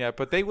conducted them yet,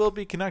 but they will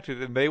be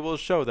conducted, and they will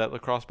show that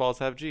lacrosse balls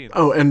have genes.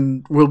 Oh,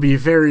 and will be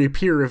very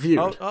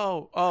peer-reviewed.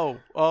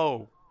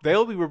 Oh! They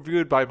will be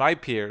reviewed by my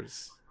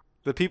peers,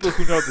 the people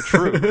who know the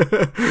truth.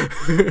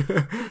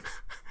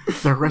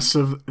 The rest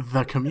of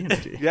the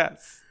community.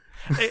 Yes.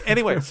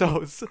 Anyway,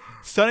 so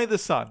Sonny the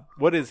Sun,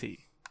 what is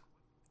he?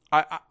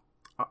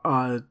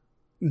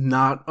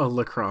 Not a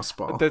lacrosse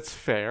ball. That's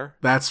fair.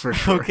 That's for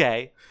sure.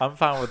 Okay, I'm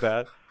fine with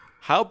that.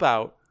 How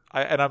about,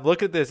 and I'm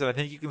looking at this, and I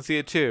think you can see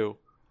it too,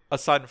 a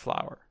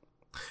sunflower.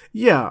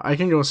 Yeah, I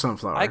can go with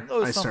sunflower. I can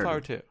go with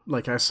sunflower too.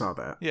 Like, I saw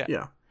that.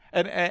 Yeah.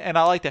 And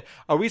I like that.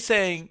 Are we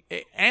saying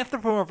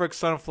anthropomorphic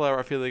sunflower?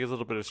 I feel like is a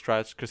little bit of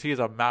stretch because he has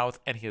a mouth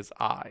and he has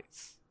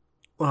eyes.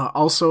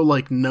 Also,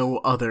 like, no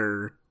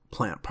other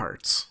plant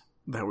parts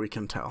that we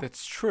can tell.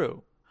 That's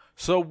true.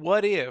 So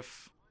what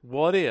if,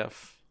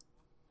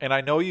 and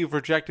I know you've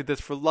rejected this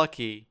for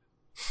Lucky,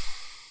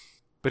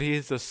 but he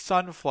is a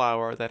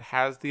sunflower that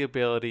has the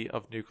ability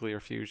of nuclear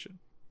fusion.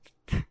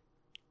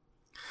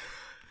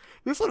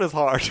 This one is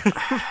hard.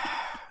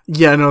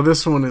 Yeah, no,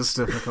 this one is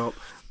difficult.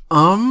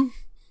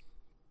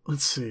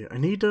 Let's see. We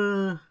need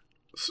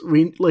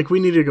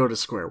to go to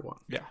square one.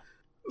 Yeah.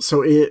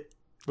 So it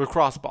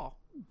Lacrosse ball.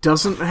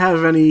 doesn't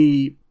have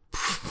any.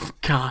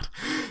 God,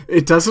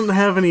 it doesn't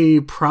have any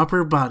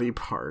proper body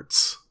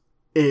parts.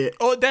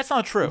 Oh, that's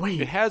not true.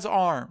 Wait. It has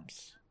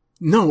arms.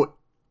 No.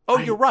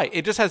 You're right.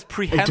 It just has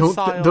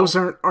prehensile. Those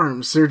aren't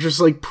arms. They're just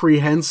like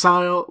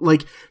prehensile.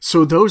 Like,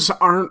 so those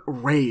aren't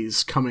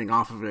rays coming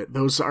off of it.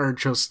 Those are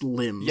just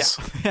limbs.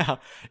 Yeah.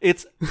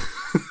 It's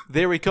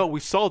there we go. We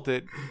solved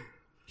it.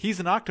 He's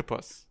an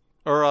octopus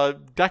or a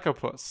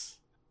decapus.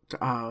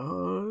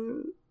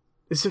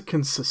 Is it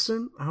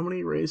consistent how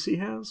many rays he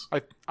has?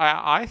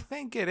 I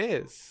think it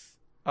is.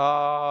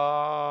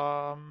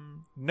 No,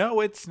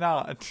 it's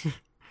not.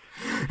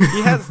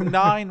 He has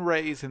 9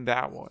 rays in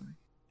that one,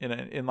 in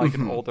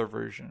an older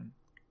version.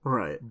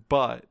 Right.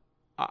 But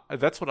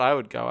That's what I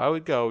would go. I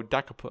would go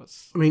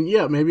Decapus. I mean,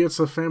 yeah, maybe it's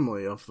a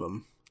family of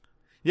them.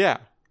 Yeah.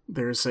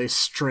 There's a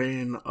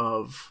strain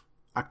of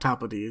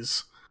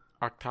Octopodes.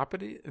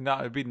 Octopody? No,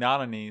 it'd be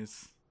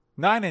Nonanese.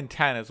 9 and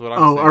 10 is what I'm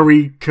Oh, saying. are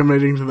we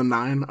committing to the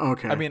 9?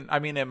 Okay. I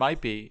mean, it might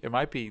be. It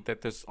might be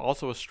that there's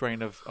also a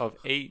strain of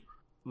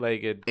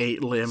 8-legged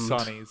 8-limbed.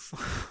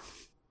 sunnies.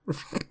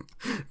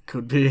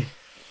 Could be.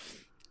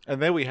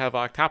 And then we have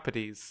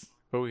Octopodes.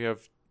 But we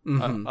have...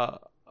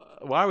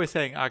 why are we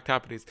saying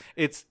Octopodes?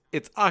 It's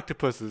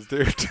octopuses,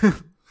 dude.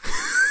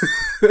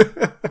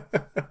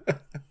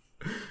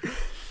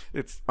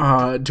 It's...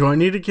 do I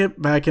need to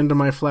get back into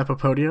my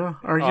Flapopodia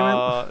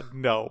argument?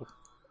 No.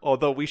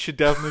 Although we should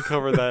definitely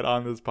cover that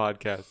on this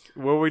podcast.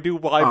 When we do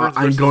Wyverns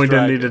I'm versus going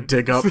Dragons. to need to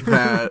dig up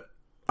that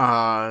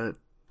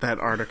that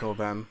article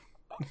then.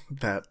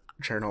 That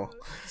journal.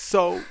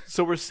 So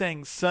we're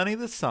saying Sonny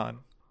the Sun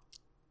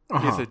is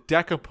Uh-huh. a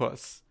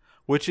Decapus,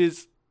 which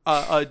is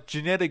a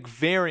genetic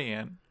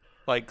variant,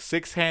 like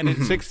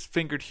six-handed,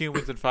 six-fingered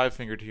humans and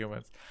five-fingered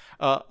humans.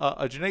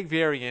 A genetic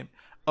variant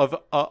of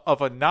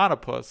a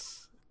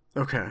Nonapus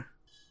Okay.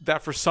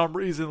 that for some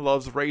reason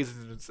loves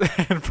raisins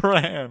and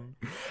bran,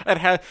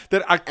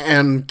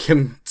 And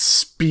can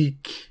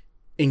speak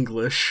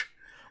English.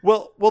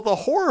 Well, the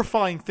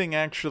horrifying thing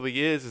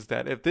actually is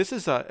that if this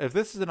is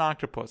an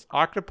octopus,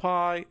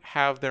 octopi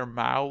have their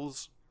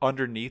mouths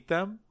underneath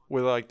them,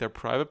 where like their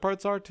private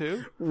parts are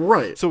too.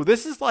 Right. So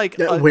this is like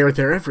where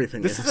their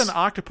everything this is. is an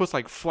octopus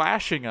like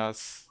flashing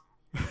us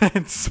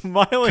and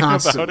smiling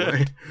Constantly.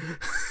 about it.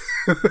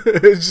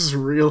 It's just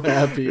real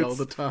happy all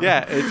the time.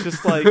 Yeah, it's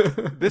just like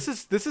this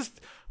is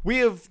we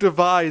have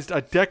devised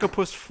a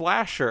Decapus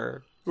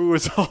flasher who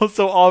is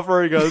also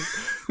offering us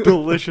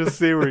delicious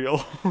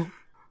cereal.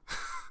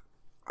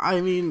 I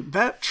mean,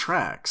 that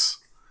tracks.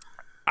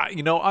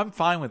 I'm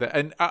fine with it.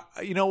 And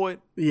you know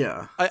what?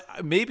 Yeah.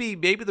 Maybe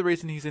the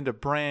reason he's into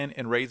bran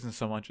and raisins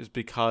so much is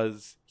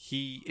because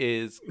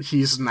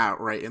he's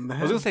not right in the I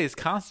head. was gonna say he's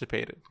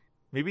constipated.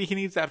 Maybe he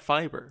needs that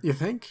fiber You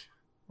think?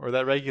 or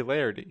that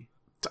regularity.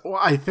 Well,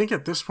 I think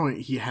at this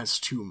point he has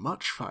too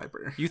much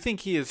fiber. You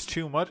think he is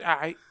too much?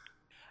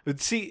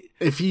 See.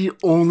 If he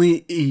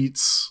only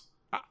eats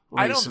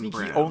I don't raisin think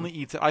bran. he only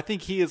eats it. I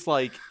think he's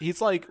like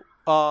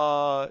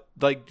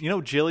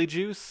jelly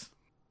juice.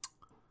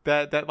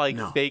 That like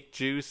No. fake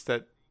juice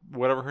that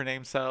whatever her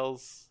name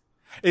sells.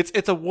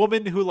 It's a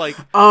woman who like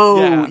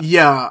Oh,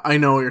 yeah, I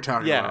know what you're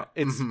talking about.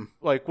 it's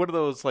like one of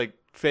those like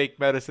fake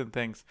medicine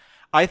things.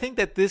 I think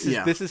that this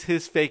is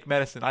his fake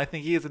medicine. I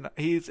think he's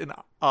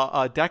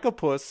a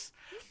Decapus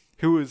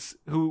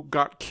who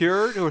got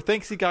cured or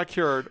thinks he got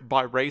cured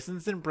by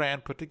raisins and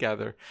bran put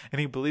together, and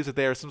he believes that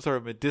they are some sort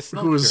of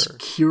medicinal Who was cure.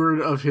 cured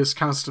of his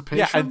constipation.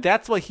 Yeah, and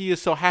that's why he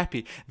is so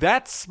happy.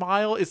 That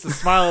smile is the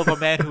smile of a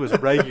man who is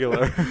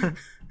regular.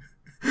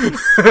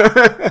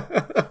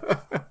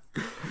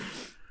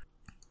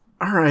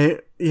 All right.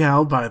 Yeah,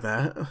 I'll buy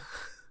that.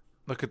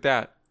 Look at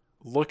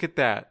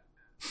that.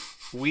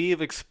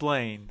 We've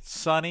explained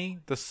Sonny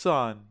the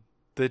Sun.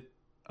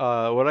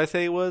 What did I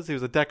say he was? He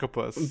was a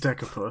Decapus.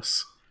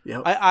 Decapus.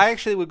 Yep. I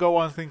actually would go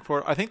on to think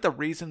I think the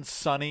reason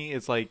Sonny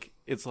is like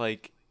it's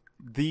like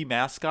the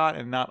mascot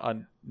and not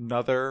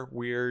another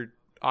weird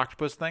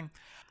octopus thing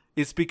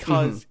is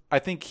because I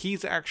think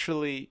he's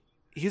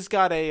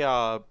got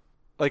a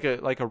like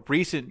a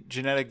recent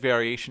genetic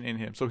variation in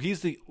him. So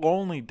he's the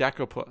only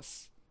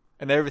Decapus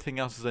and everything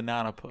else is a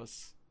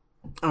Nonapus.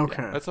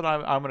 Okay. Yeah, that's what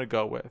I'm going to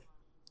go with.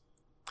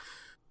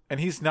 And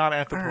he's not All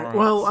anthropomorphic. right.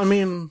 Well, I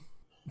mean...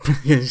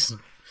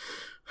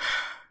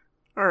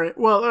 All right.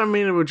 Well, I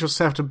mean, it would just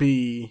have to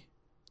be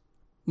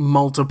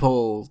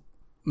multiple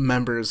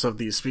members of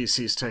these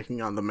species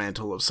taking on the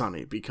mantle of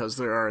Sonny, because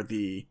there are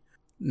the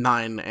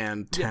 9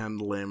 and 10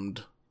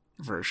 limbed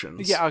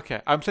versions. Yeah,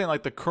 okay. I'm saying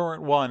like the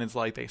current one is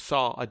like they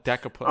saw a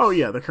Decapus. Oh,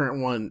 yeah, the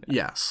current one,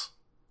 yes.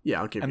 Yeah,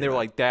 I'll give you and they were that.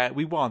 like, "That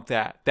we want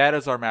that. That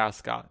is our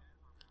mascot."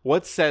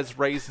 What says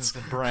raisins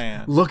and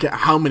bran? Look at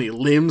how many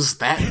limbs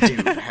that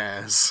dude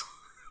has.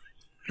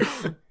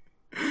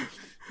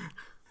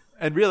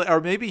 And really, or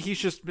maybe he's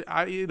just,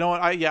 I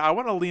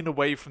want to lean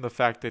away from the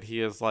fact that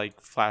he is like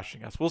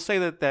flashing us. We'll say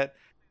that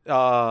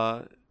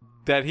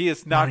he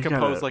is not You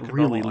composed gotta like a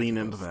really normal lean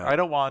octopus. into that. I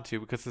don't want to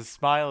because his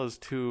smile is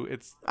too.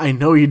 I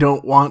know you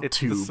don't want It's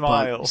to, the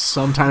smile. but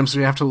sometimes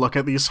we have to look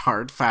at these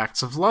hard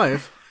facts of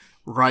life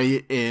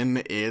right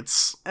in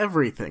its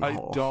everything I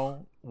hole.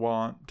 don't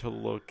want to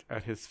look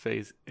at his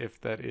face if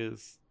that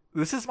is.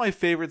 This is my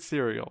favorite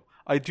cereal.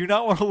 I do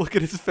not want to look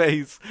at his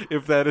face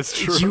if that is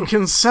true. You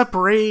can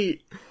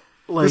separate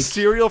like the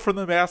cereal from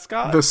the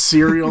mascot. the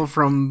cereal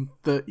from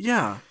the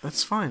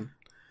that's fine.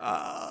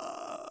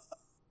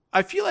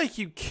 I feel like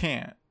you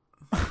can't.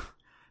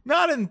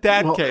 Not in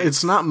that Well, case.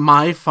 it's not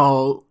my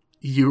fault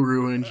you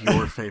ruined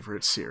your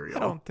favorite cereal I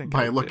don't think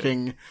by I did.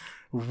 looking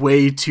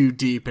way too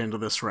deep into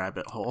this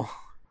rabbit hole.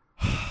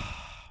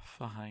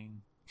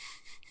 Fine.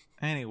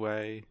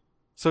 Anyway,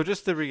 so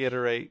just to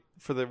reiterate,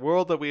 for the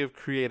world that we have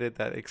created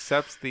that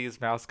accepts these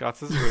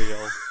mascots as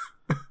real,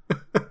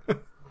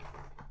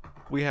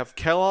 we have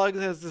Kellogg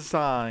has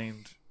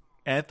designed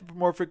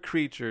anthropomorphic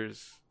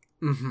creatures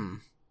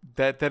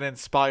that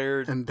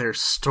inspired... And they're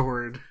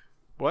stored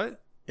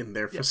What? in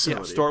their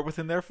facility. Yeah, stored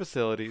within their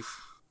facilities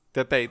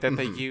that they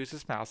use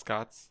as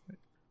mascots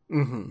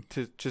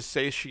to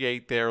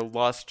satiate their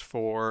lust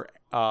for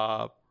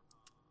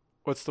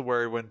what's the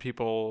word when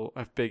people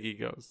have big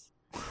egos?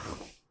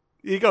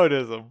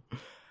 Egotism.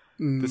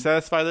 To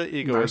satisfy their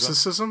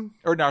egoism.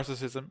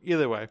 Narcissism.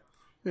 Either way.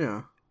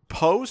 Yeah.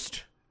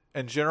 Post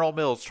and General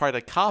Mills try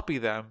to copy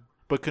them,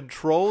 but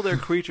control their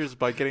creatures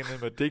by getting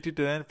them addicted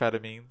to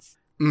amphetamines.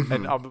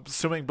 And I'm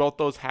assuming both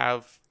those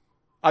have...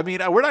 I mean,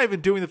 we're not even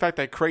doing the fact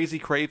that Crazy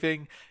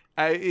Craving...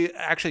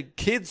 actually,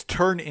 kids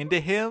turn into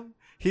him.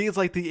 He's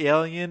like the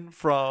alien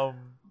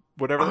from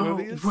whatever the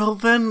movie is. Well,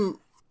 then...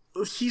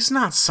 He's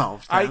not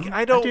solved.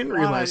 I didn't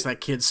realize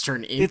that kids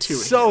turn into him.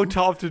 It's so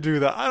tough to do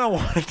that. I don't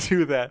want to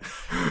do that.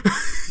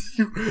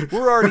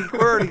 We're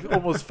already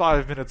almost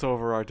 5 minutes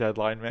over our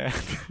deadline, man.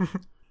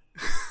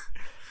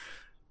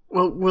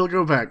 Well, we'll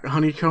go back.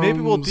 Honeycomb. Maybe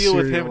we'll deal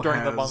with him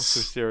during the monster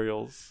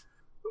cereals.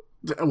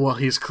 Well,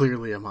 he's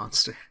clearly a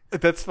monster.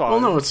 That's fine. Well,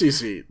 no, it's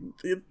easy.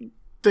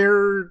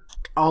 They're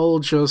all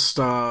just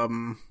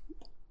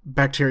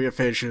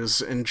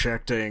bacteriophages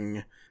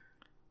injecting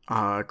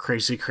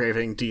Crazy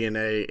Craving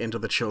DNA into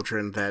the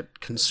children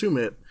that consume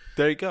it.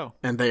 There you go.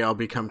 And they all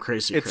become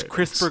Crazy It's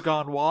Cravings. CRISPR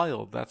gone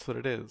wild. That's what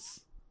it is.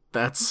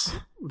 That's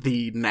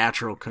the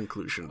natural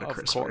conclusion to CRISPR.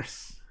 Of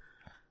course.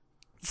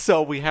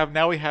 So we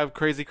have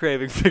Crazy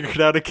Craving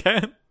figured out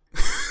again.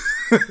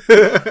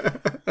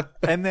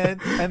 and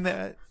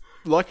then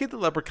Lucky the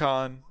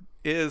Leprechaun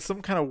is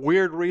some kind of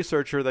weird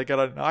researcher that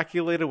got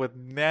inoculated with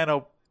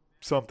what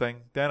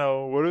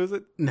is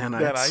it?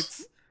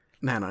 Nanites.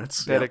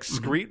 That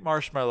excrete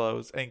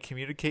marshmallows and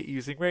communicate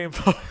using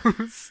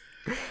rainbows.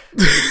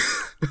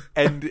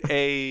 And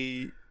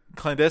a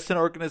clandestine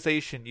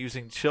organization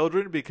using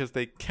children because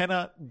they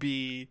cannot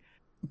be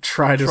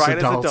tried as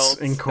adults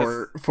in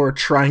court for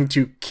trying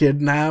to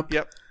kidnap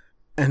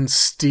and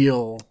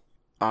steal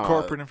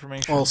corporate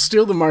information. Well,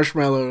 steal the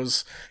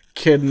marshmallows,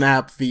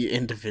 kidnap the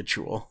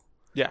individual.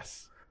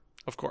 Yes,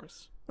 of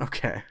course.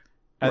 Okay.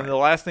 And the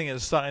last thing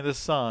is Sonny the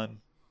Sun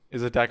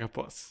is a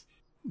Decapus.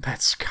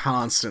 That's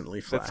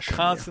constantly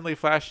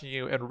flashing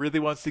you and really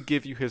wants to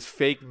give you his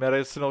fake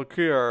medicinal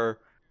cure,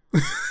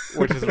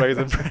 which is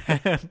Raisin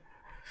Bran.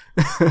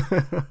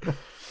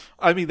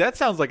 I mean, that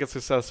sounds like a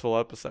successful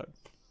episode.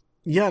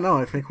 Yeah, no,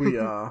 I think we,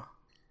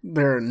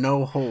 there are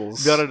no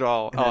holes. Not at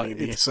all.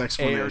 It's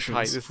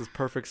airtight. This is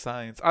perfect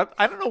science.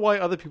 I don't know why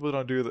other people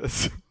don't do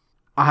this.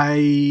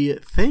 I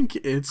think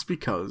it's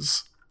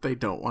because they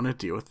don't want to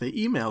deal with the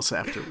emails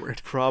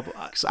afterward. Probably.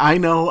 Because I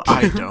know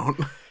I don't.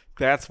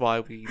 That's why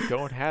we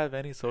don't have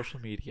any social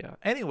media.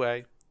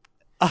 Anyway.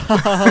 Hope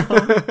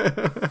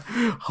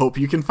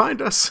you can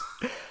find us.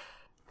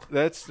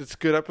 It's a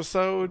good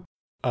episode.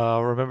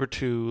 Remember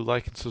to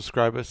like and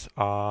subscribe us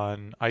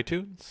on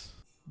iTunes.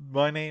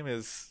 My name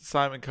is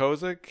Simon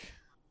Kozik.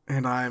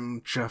 And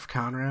I'm Jeff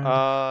Conrad.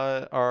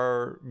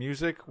 Our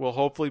music will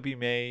hopefully be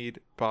made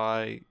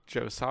by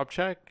Joe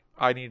Sobchak.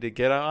 I need to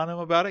get on him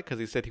about it because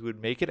he said he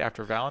would make it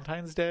after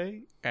Valentine's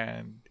Day,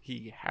 and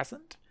he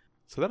hasn't.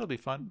 So that'll be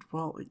fun.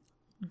 Well,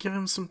 give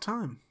him some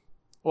time.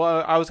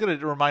 Well, I was going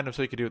to remind him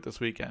so he could do it this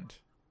weekend.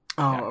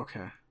 Oh, yeah.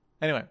 Okay.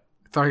 Anyway.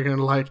 I thought you were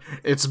going to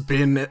it's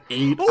been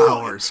 8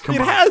 hours. Come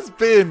on. It has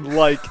been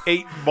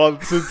 8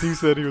 months since he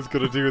said he was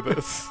going to do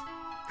this.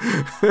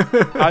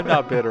 I'm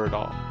not bitter at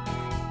all.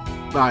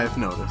 I have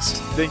noticed.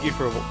 Thank you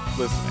for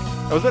listening.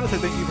 I was about to say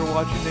thank you for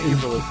watching. Thank you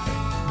for listening.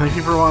 Thank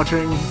you for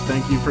watching.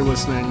 Thank you for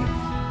listening.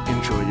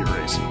 Enjoy your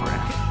Raisin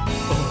Bran.